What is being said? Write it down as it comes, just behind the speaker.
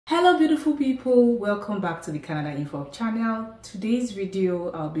Hello beautiful people, welcome back to the Canada Info channel. Today's video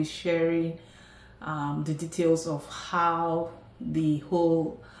I'll be sharing the details of how the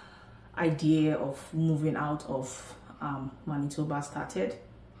whole idea of moving out of Manitoba started.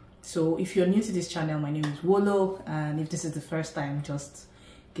 So if you're new to this channel, my name is Wolo, and if this is the first time, just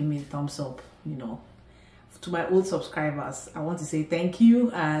give me a thumbs up. To my old subscribers, I want to say thank you,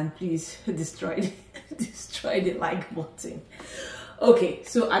 and please destroy the like button. Okay,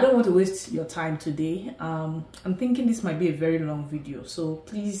 so I don't want to waste your time today. I'm thinking this might be a very long video, so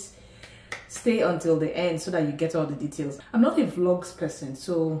please stay until the end so that you get all the details. I'm not a vlogs person,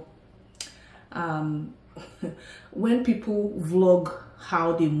 so when people vlog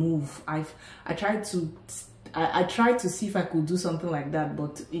how they move, I tried to see if I could do something like that,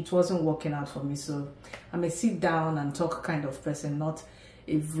 but it wasn't working out for me. So I'm a sit down and talk kind of person, not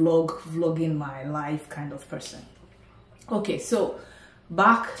a vlogging my life kind of person. Okay, so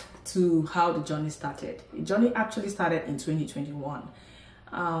back to how the journey started. The journey actually started in 2021.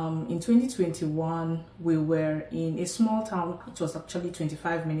 In 2021, we were in a small town which was actually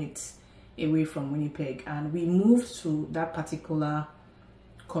 25 minutes away from Winnipeg, and we moved to that particular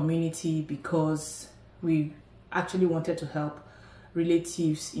community because we actually wanted to help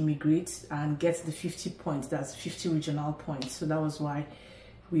relatives immigrate and get the 50 points, that's 50 regional points. So that was why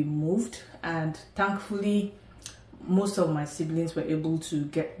we moved, and thankfully most of my siblings were able to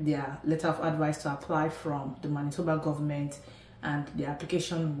get their letter of advice to apply from the Manitoba government, and the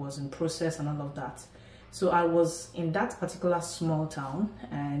application was in process and all of that. So I was in that particular small town,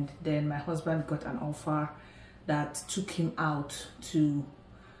 and then my husband got an offer that took him out to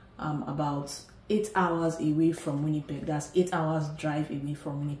about 8 hours away from Winnipeg. That's 8 hours drive away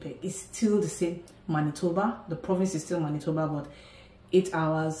from Winnipeg. It's still the same Manitoba, the province is still Manitoba, but 8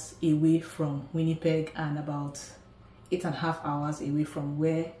 hours away from Winnipeg and about 8.5 hours away from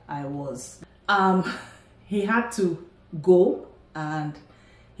where I was. He had to go, and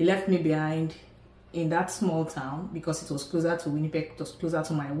he left me behind in that small town because it was closer to Winnipeg, it was closer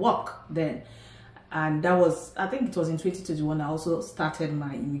to my work then. And that was, I think it was in 2021, I also started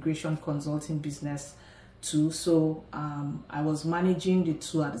my immigration consulting business too. So I was managing the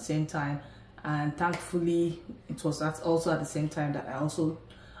two at the same time, and thankfully it was also at the same time that I also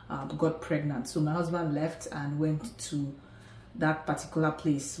got pregnant. So my husband left and went to that particular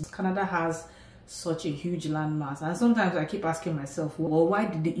place. Canada has such a huge landmass, and sometimes I keep asking myself, well, why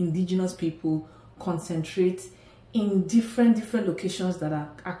did the indigenous people concentrate in different locations that are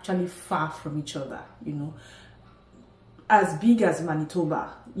actually far from each other? As big as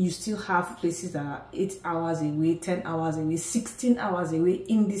Manitoba, you still have places that are 8 hours away, 10 hours away, 16 hours away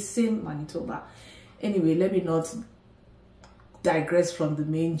in the same Manitoba. Anyway, let me not digress from the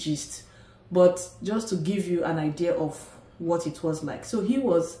main gist, but just to give you an idea of what it was like. So he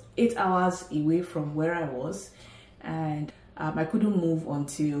was 8 hours away from where I was, and I couldn't move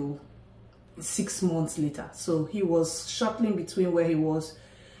until 6 months later. So he was shuttling between where he was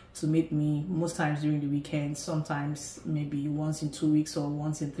to meet me, most times during the weekend, sometimes maybe once in 2 weeks or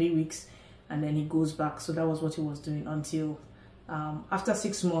once in 3 weeks, and then he goes back. So that was what he was doing until after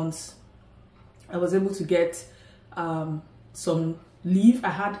 6 months I was able to get some leave. I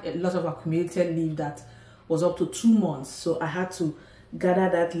had a lot of accumulated leave that was up to 2 months, so I had to gather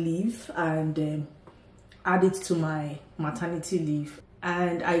that leave and add it to my maternity leave,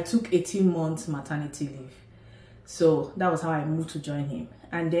 and I took 18 months maternity leave. So that was how I moved to join him.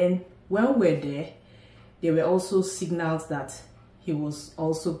 And then when we were there were also signals that he was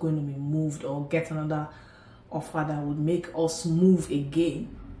also going to be moved or get another offer that would make us move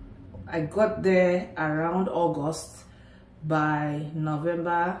again. I got there around August. By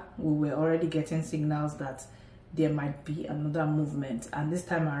November, we were already getting signals that there might be another movement, and this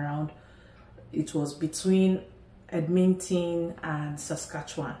time around it was between Edmonton and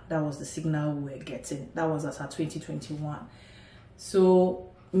Saskatchewan. That was the signal we were getting. That was as at 2021.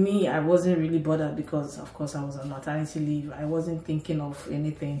 So me, I wasn't really bothered because of course I was on maternity leave. I wasn't thinking of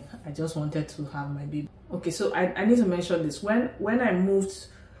anything. I just wanted to have my baby. Okay, so I need to mention this. When I moved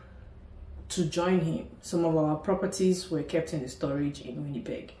to join him, some of our properties were kept in the storage in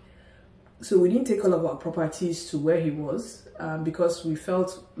Winnipeg. So we didn't take all of our properties to where he was because we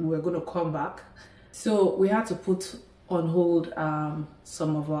felt we were going to come back. So we had to put on hold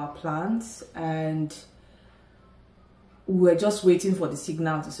some of our plans, and we were just waiting for the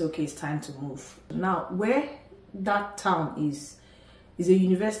signal to say, okay, it's time to move. Now, where that town is a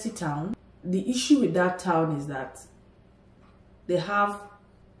university town. The issue with that town is that they have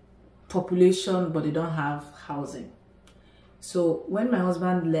population, but they don't have housing. So when my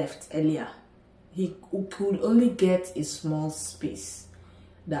husband left earlier, he could only get a small space,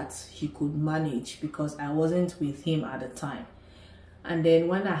 that he could manage because I wasn't with him at the time. And then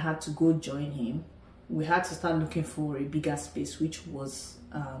when I had to go join him, we had to start looking for a bigger space, which was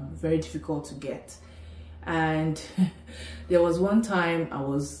very difficult to get. And there was one time I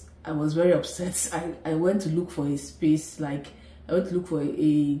was very upset. I went to look for a space, like I went to look for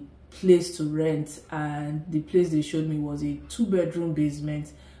a place to rent, and the place they showed me was a 2-bedroom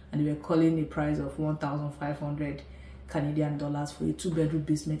basement, and they were calling a price of 1,500 Canadian dollars for a 2-bedroom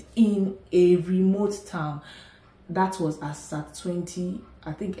basement in a remote town. That was as at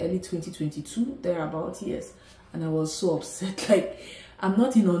early 2022, thereabouts, yes. And I was so upset. Like, I'm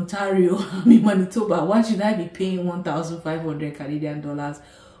not in Ontario, I'm in Manitoba. Why should I be paying 1,500 Canadian dollars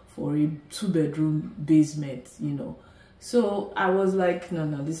for a 2-bedroom basement, you know? So I was like,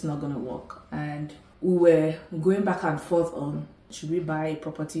 no, this is not gonna work. And we were going back and forth on, should we buy a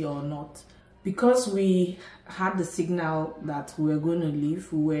property or not? Because we had the signal that we were going to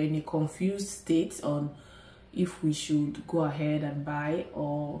leave, we were in a confused state on if we should go ahead and buy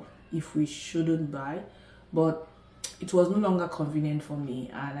or if we shouldn't buy. But it was no longer convenient for me,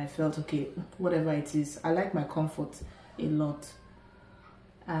 and I felt, okay, whatever it is, I like my comfort a lot.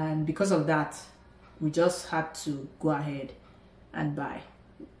 And because of that, we just had to go ahead and buy,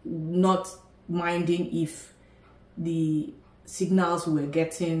 not minding if the signals we were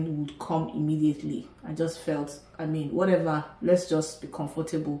getting would come immediately. I just felt, I mean, whatever, let's just be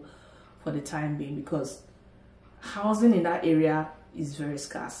comfortable for the time being, because housing in that area is very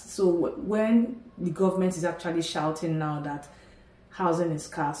scarce. So when the government is actually shouting now that housing is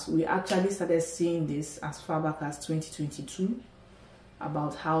scarce, we actually started seeing this as far back as 2022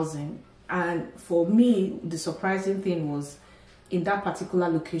 about housing. And for me, the surprising thing was, in that particular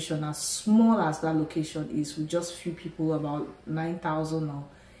location, as small as that location is, with just few people, about 9,000 or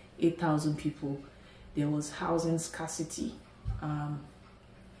 8,000 people, there was housing scarcity. And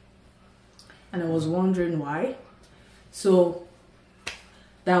I was wondering why. So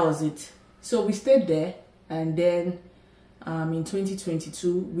that was it. So we stayed there, and then in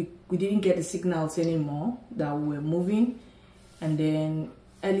 2022, we didn't get the signals anymore that we were moving. And then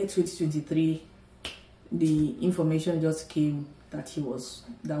early 2023, the information just came that we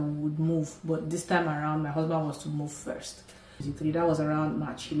would move. But this time around, my husband was to move first. That was around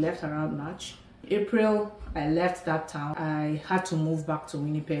March. He left around March. April, I left that town. I had to move back to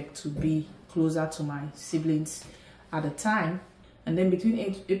Winnipeg to be closer to my siblings at the time. And then between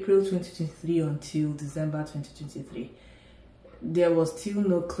April 2023 until December 2023, there was still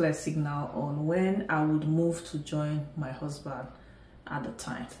no clear signal on when I would move to join my husband at the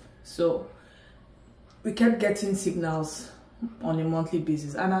time. So we kept getting signals on a monthly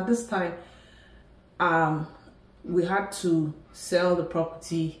basis, and at this time we had to sell the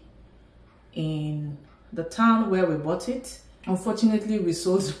property in the town where we bought it. Unfortunately, we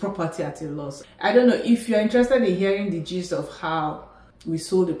sold the property at a loss. I don't know if you're interested in hearing the gist of how we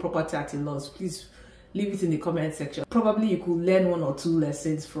sold the property at a loss. Please leave it in the comment section. Probably you could learn 1 or 2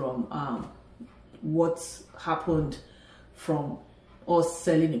 lessons from what happened from us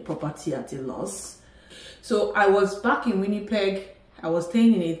selling a property at a loss. So I was back in Winnipeg. I was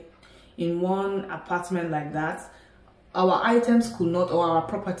staying in one apartment like that. Our items could not, or our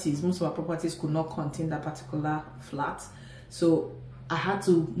properties, most of our properties could not contain that particular flat. So I had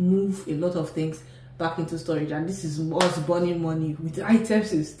to move a lot of things back into storage, and this is us burning money with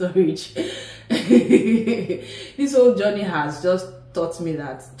items in storage. This whole journey has just taught me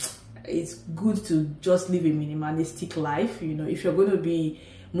that it's good to just live a minimalistic life. You know, if you're going to be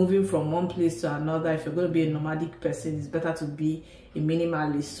moving from one place to another, if you're going to be a nomadic person, it's better to be a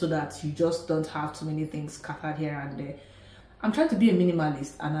minimalist so that you just don't have too many things scattered here and there. I'm trying to be a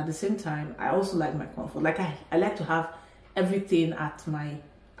minimalist, and at the same time, I also like my comfort. Like I like to have everything at my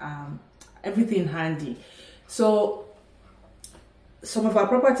everything handy. So some of our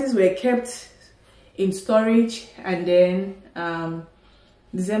properties were kept in storage, and then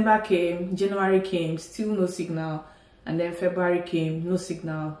December came, January came, still no signal, and then February came, no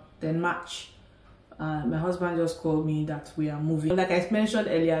signal. Then March, my husband just called me that we are moving. Like I mentioned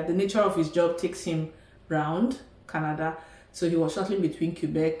earlier, the nature of his job takes him round Canada, so he was shuttling between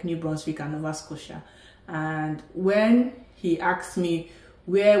Quebec, New Brunswick, and Nova Scotia. And when he asked me,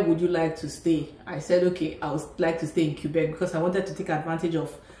 where would you like to stay? I said, okay, I would like to stay in Quebec, because I wanted to take advantage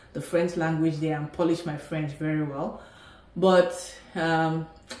of the French language there and polish my French very well. But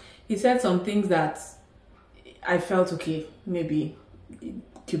he said some things that I felt, okay, maybe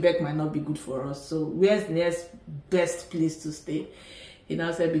Quebec might not be good for us. So where's the next best place to stay? He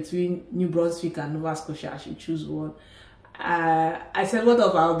now said between New Brunswick and Nova Scotia, I should choose one. I said, what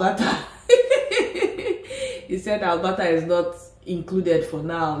of Alberta? He said Alberta is not included for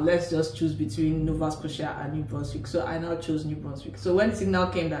now. Let's just choose between Nova Scotia and New Brunswick. So I now chose New Brunswick. So when the signal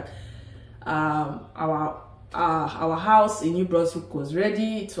came that our house in New Brunswick was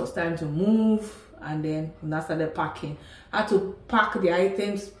ready, it was time to move, and then we now started packing. I had to pack the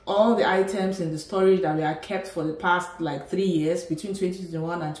items, all the items in the storage that we had kept for the past like 3 years, between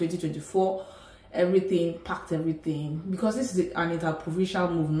 2021 and 2024. Everything, packed everything, because this is an interprovincial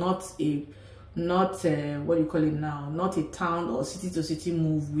move, not what do you call it now, not a town or city to city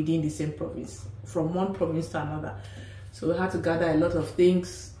move within the same province, from one province to another. So we had to gather a lot of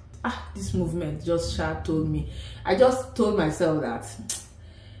things. This movement just told me, I just told myself that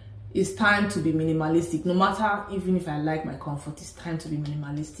it's time to be minimalistic. No matter, even if I like my comfort, it's time to be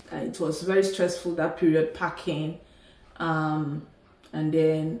minimalistic. It was very stressful, that period, packing, and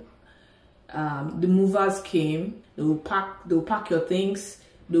then the movers came. They will pack your things.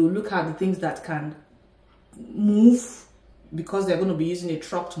 They will look at the things that can move, because they're going to be using a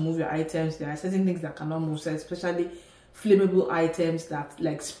truck to move your items. There are certain things that cannot move, so especially flammable items, that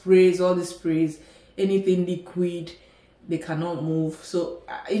like sprays, all the sprays, anything liquid, they cannot move. So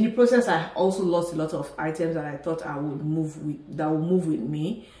in the process, I also lost a lot of items that I thought I would move with, that would move with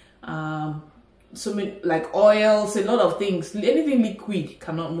me. So many, like oils, a lot of things, anything liquid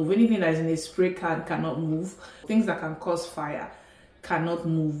cannot move, anything that is in a spray can cannot move, things that can cause fire cannot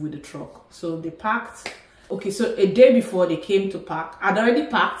move with the truck. So they packed. Okay, so a day before they came to pack, I'd already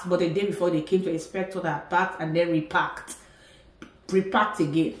packed, but a day before they came to inspect what I had packed, and then repacked, pre-packed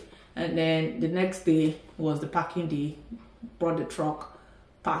again. And then the next day was the packing day, brought the truck,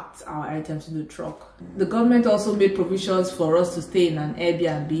 packed our items in the truck. The government also made provisions for us to stay in an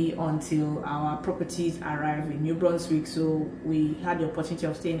Airbnb until our properties arrive in New Brunswick. So we had the opportunity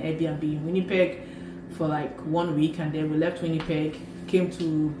of staying in Airbnb in Winnipeg for like 1 week, and then we left Winnipeg, came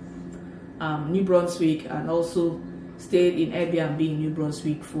to New Brunswick, and also stayed in Airbnb in New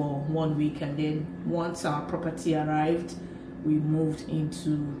Brunswick for 1 week. And then once our property arrived, we moved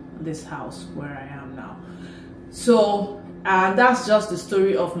into this house where I am now. So that's just the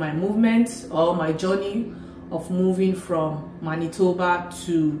story of my movement, or my journey of moving from Manitoba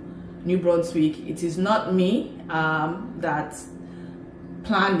to New Brunswick. It is not me that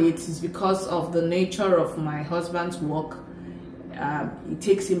planned it. It's because of the nature of my husband's work. It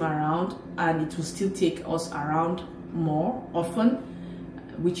takes him around, and it will still take us around more often,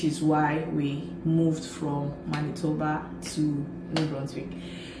 which is why we moved from Manitoba to New Brunswick.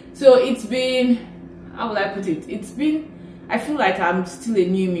 So it's been, how will I put it? I feel like I'm still a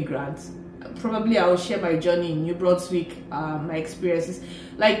new immigrant. Probably I will share my journey in New Brunswick, my experiences.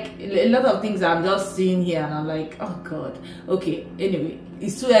 Like a lot of things I'm just seeing here, and I'm like, oh God. Okay, anyway,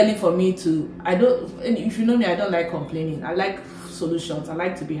 it's too early for me to, if you know me, I don't like complaining. I like solutions. I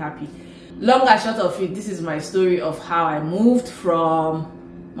like to be happy. Long and short of it, this is my story of how I moved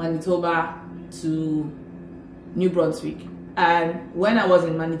from Manitoba to New Brunswick. And when I was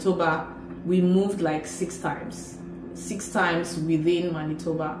in Manitoba, we moved like 6 times. 6 times within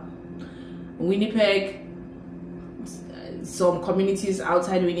Manitoba. Winnipeg, some communities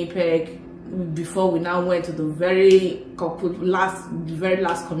outside Winnipeg, before we now went to the very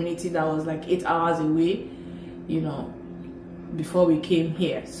last community that was like 8 hours away, you know, before we came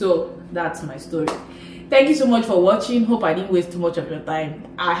here. So that's my story. Thank you so much for watching. Hope I didn't waste too much of your time.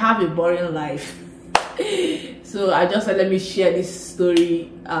 I have a boring life. So I just said, let me share this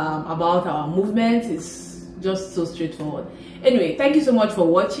story about our movement. It's just so straightforward. Anyway, thank you so much for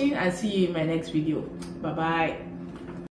watching, and see you in my next video. Bye bye.